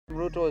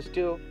Ruto was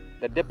still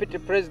the deputy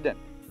president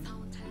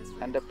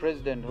under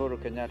President Uhuru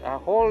Kenyatta, a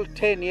whole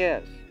 10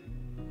 years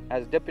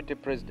as deputy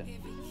president.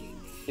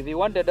 If he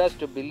wanted us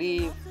to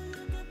believe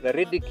the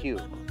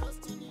ridicule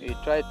he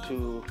tried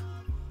to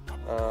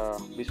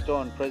bestow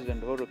on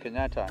President Uhuru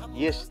Kenyatta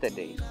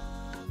yesterday,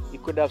 he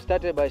could have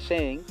started by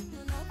saying,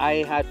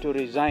 I had to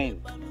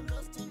resign.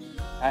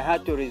 I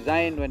had to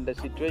resign when the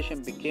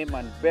situation became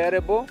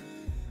unbearable.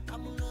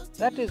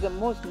 That is the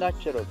most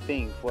natural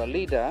thing for a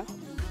leader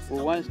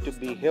who wants to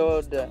be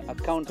held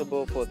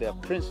accountable for their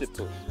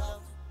principles,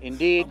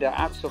 indeed the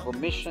acts of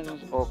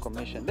omissions or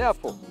commission.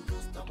 Therefore,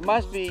 it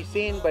must be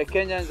seen by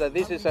Kenyans that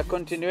this is a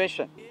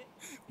continuation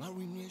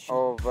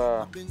of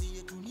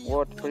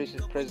what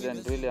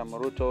President William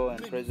Ruto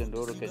and President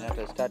Uhuru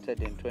Kenyatta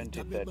started in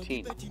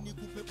 2013.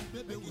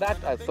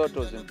 That I thought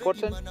was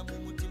important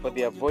for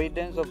the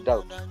avoidance of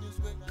doubt.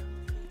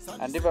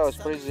 And if I was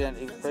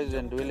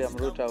President William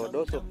Ruto, I would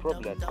also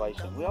probably advise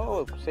him. We are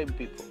all the same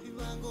people.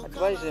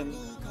 Advise him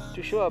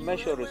to show a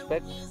measure of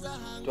respect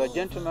to a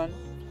gentleman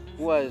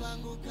who has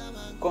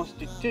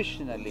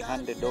constitutionally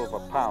handed over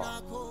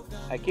power.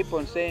 I keep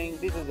on saying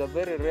this is a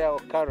very rare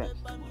occurrence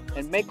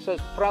and makes us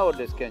proud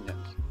as Kenyans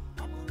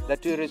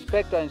that we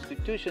respect our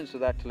institutions to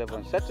that level.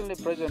 And certainly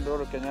President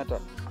Uhuru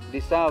Kenyatta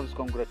deserves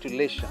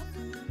congratulations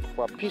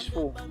for a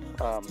peaceful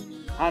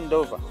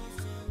handover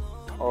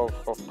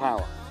of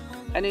power.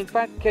 And in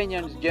fact,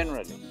 Kenyans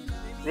generally,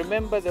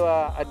 remember there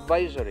were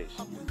advisories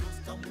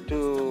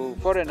to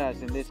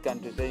foreigners in this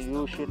country saying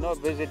you should not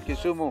visit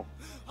Kisumu,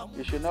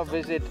 you should not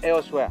visit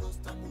elsewhere,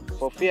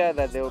 for fear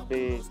that there will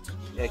be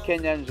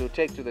Kenyans who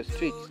take to the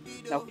streets.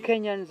 Now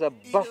Kenyans have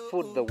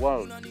baffled the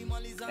world,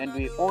 and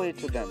we owe it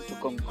to them to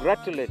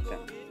congratulate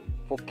them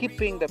for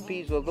keeping the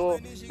peace, although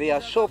they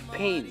are so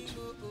pained.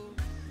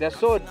 They are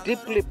so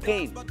deeply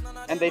pained,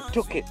 and they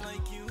took it.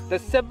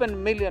 There's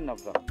 7 million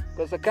of them,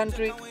 because the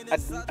country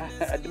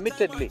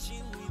admittedly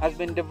has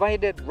been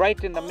divided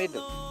right in the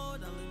middle.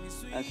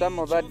 And some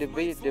of that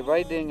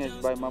dividing is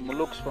by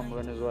Mamluks from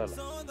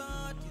Venezuela.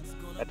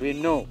 But we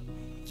know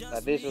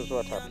that this is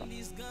what happened.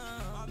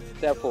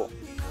 Therefore,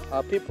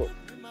 our people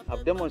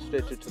have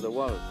demonstrated to the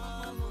world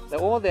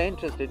that all they're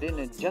interested in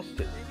is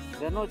justice.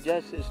 They're not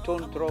just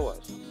stone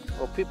throwers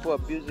or people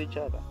who abuse each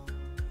other.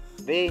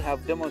 They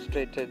have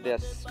demonstrated their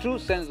true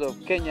sense of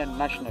Kenyan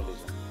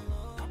nationalism.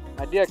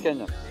 My dear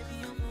Kenyans,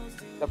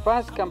 the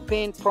first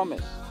campaign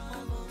promise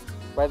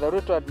by the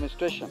Ruto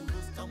administration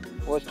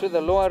was to the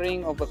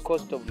lowering of the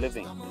cost of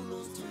living.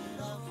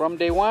 From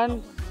day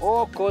one,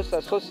 all costs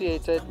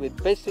associated with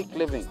basic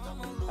living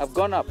have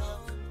gone up.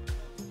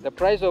 The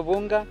price of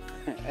Yonga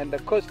and the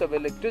cost of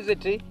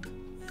electricity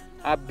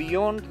are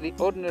beyond the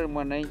ordinary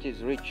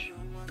mwananchi's reach.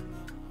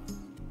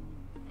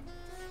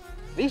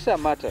 These are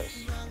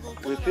matters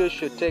we feel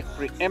should take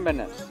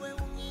preeminence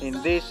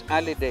in these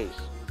early days.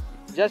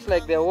 Just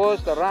like there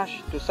was the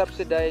rush to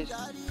subsidize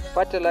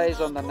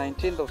fertilizer on the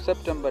 19th of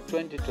September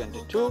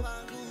 2022,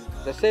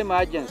 the same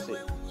urgency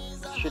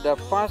should have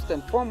first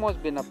and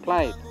foremost been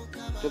applied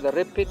to the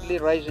rapidly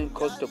rising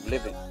cost of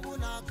living.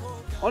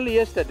 Only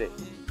yesterday,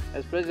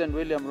 as President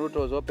William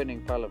Ruto was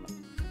opening Parliament,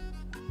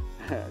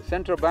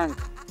 Central Bank,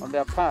 on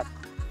their part,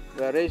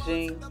 were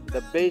raising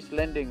the base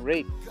lending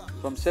rate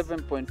from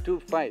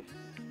 7.25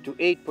 to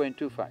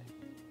 8.25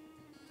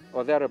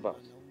 or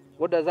thereabouts.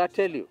 What does that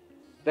tell you?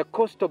 The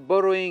cost of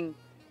borrowing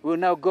will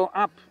now go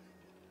up.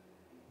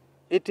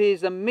 It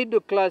is the middle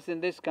class in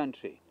this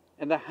country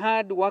and the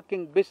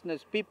hard-working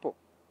business people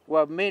who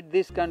have made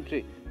this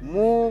country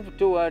move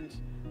towards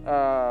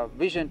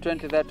Vision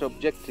 2030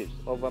 objectives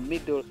of a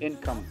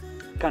middle-income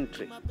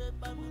country.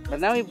 But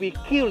now if we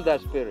kill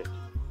that spirit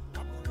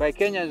by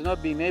Kenyans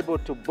not being able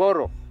to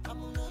borrow,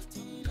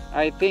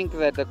 I think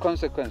that the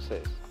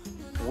consequences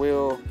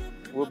will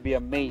be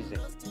amazing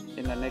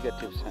in a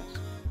negative sense.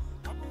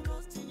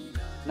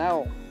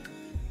 Now,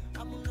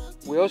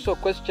 we also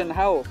question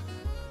how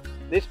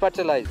this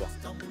fertilizer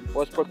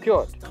was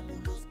procured,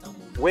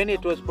 when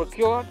it was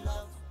procured,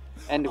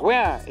 and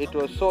where it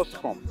was sourced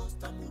from.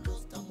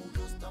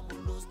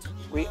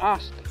 We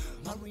ask,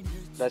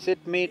 does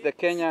it meet the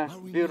Kenya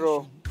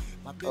Bureau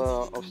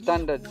of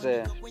Standards,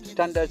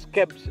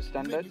 KEBS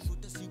standards?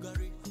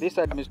 This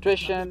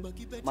administration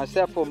must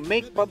therefore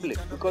make public,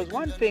 because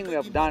one thing we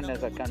have done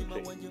as a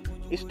country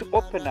is to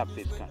open up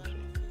this country.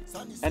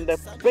 And the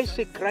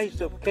basic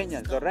rights of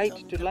Kenyans, the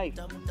right to life.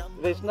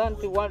 There's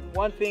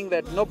one thing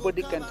that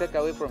nobody can take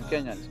away from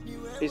Kenyans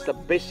is the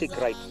basic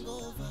rights.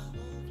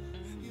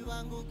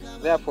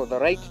 Therefore, the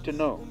right to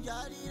know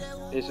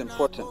is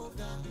important.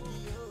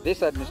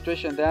 This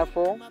administration,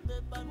 therefore,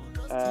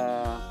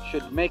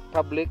 should make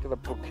public the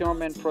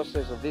procurement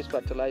process of this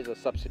fertilizer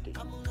subsidy.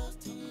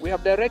 We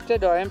have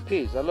directed our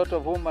MPs, a lot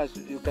of whom, as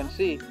you can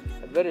see,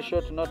 at very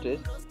short notice,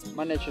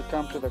 managed to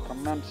come to the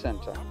command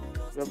center.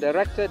 We have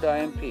directed our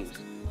MPs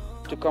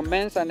to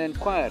commence an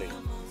inquiry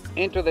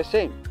into the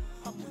same.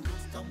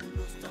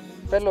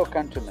 Fellow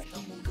countrymen,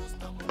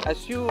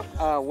 as you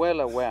are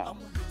well aware,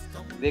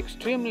 the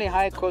extremely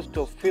high cost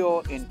of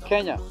fuel in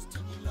Kenya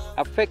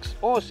affects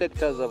all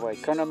sectors of our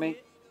economy,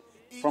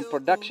 from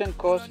production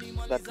costs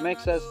that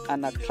makes us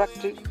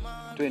unattractive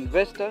to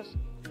investors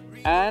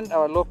and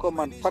our local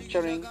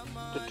manufacturing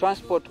to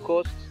transport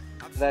costs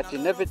that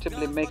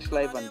inevitably makes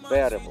life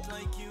unbearable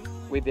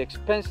with the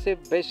expensive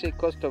basic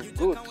cost of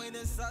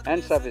goods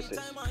and services.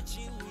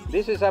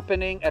 This is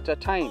happening at a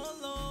time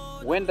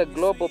when the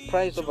global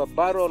price of a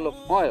barrel of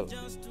oil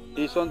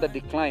is on the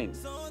decline,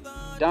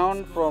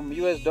 down from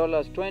US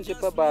 $20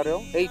 per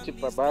barrel, 80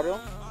 per barrel,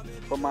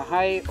 from a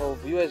high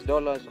of US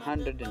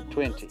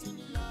 $120.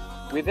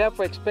 We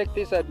therefore expect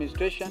this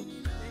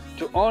administration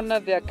to honor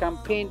their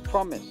campaign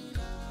promise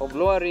of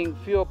lowering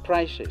fuel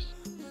prices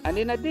and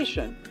in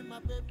addition,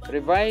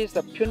 revise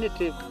the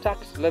punitive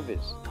tax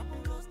levies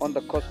on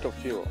the cost of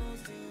fuel.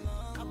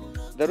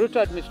 The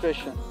Ruto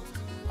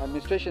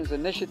administration's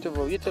initiative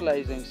of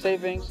utilizing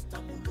savings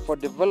for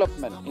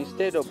development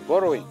instead of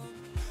borrowing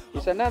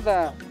is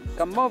another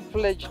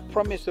camouflaged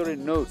promissory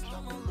note.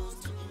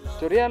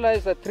 To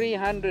realize the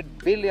 300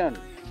 billion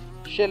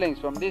shillings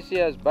from this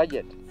year's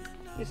budget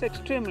is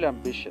extremely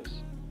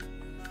ambitious.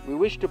 We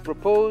wish to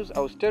propose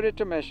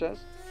austerity measures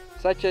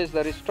such as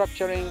the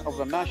restructuring of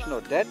the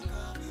national debt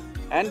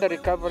and the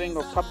recovering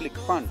of public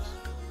funds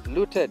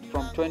looted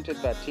from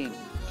 2013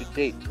 to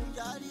date.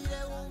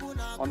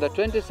 On the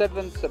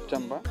 27th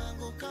September,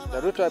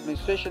 the Ruto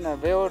administration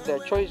unveiled their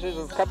choices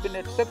of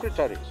cabinet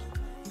secretaries.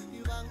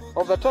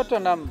 Of the total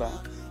number,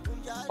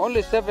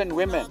 only 7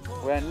 women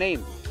were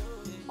named,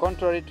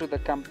 contrary to the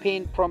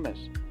campaign promise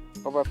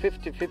of a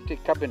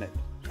 50-50 cabinet.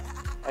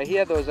 I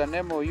hear there was an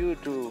MOU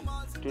to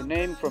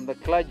name from the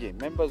clergy,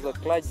 members of the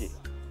clergy,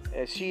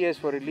 CS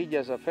for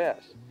religious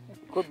affairs.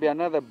 Could be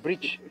another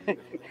breach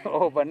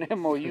of an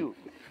MOU.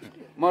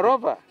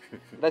 Moreover,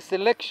 the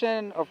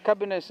selection of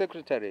cabinet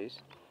secretaries,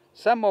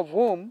 some of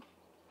whom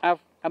have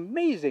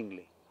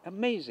amazingly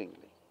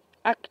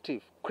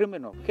active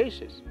criminal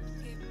cases,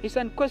 is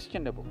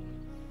unquestionable.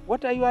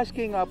 What are you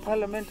asking our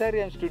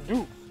parliamentarians to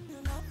do?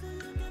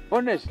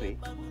 Honestly,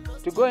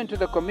 to go into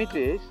the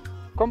committees,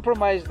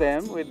 compromise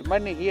them with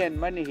money here and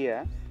money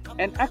here,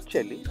 and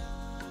actually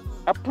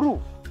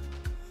approve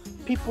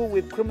people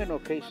with criminal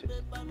cases.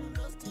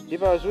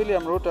 If I was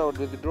William Ruto, I would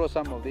withdraw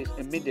some of this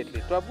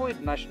immediately to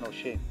avoid national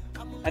shame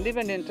and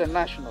even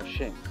international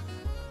shame.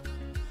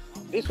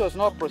 This was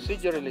not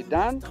procedurally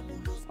done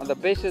on the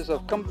basis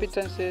of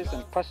competencies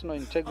and personal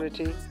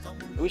integrity.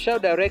 We shall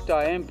direct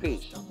our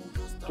MPs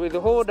to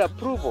withhold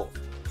approval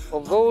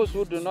of those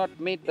who do not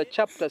meet the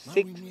Chapter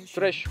 6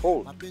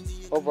 threshold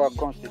of our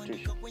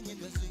Constitution.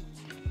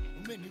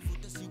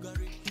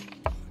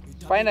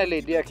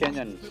 Finally, dear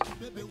Kenyans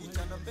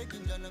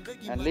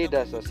and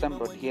leaders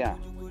assembled here,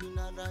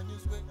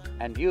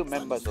 and you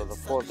members of the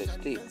Fourth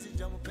Estate,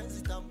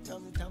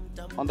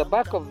 on the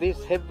back of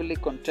this heavily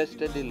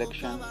contested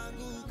election,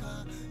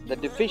 the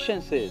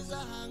deficiencies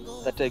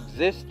that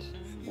exist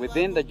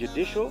within the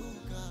judicial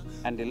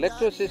and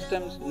electoral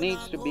systems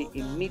needs to be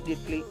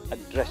immediately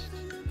addressed.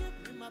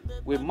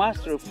 We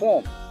must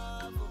reform,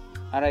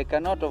 and I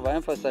cannot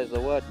overemphasize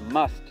the word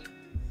must,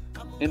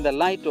 in the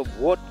light of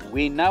what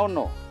we now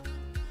know.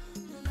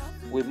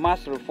 We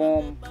must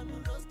reform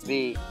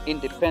the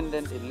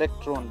Independent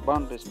Electoral and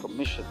Boundaries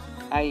Commission,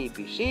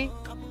 IEBC,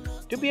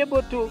 to be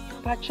able to,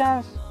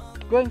 perchance,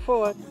 going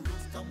forward,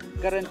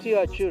 guarantee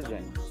our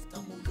children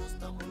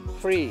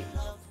free,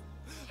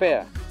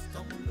 fair,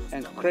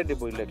 and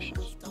credible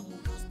elections.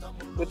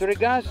 With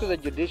regards to the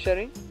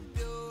judiciary,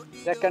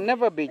 there can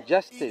never be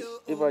justice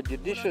if our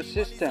judicial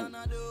system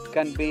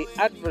can be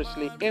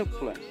adversely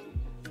influenced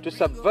to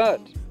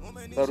subvert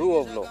the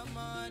rule of law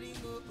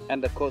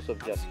and the course of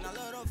justice.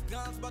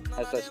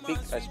 As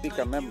I speak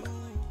a member.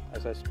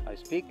 As I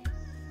speak,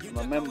 I'm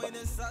a member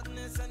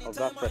of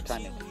that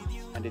fraternity,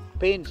 and it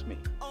pains me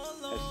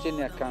as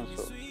senior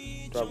counsel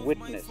to have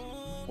witnessed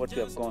what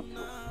we have gone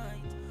through.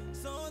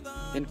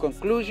 In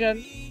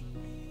conclusion,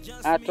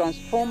 our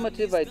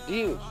transformative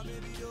ideals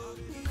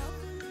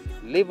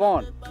live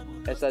on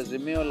as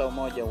Azimio la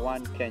Umoja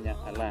One Kenya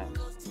Alliance.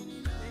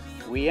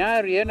 We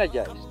are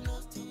re-energized,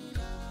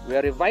 we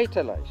are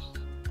revitalized,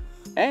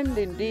 and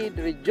indeed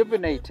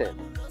rejuvenated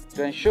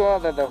to ensure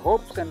that the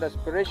hopes and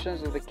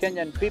aspirations of the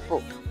Kenyan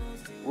people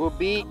will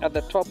be at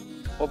the top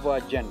of our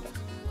agenda.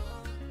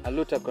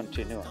 Aluta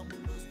continua.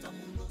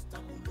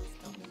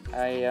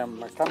 I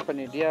am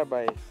accompanied here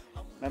by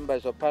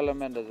members of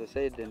parliament, as I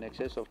said, in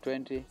excess of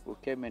 20, who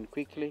came in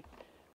quickly.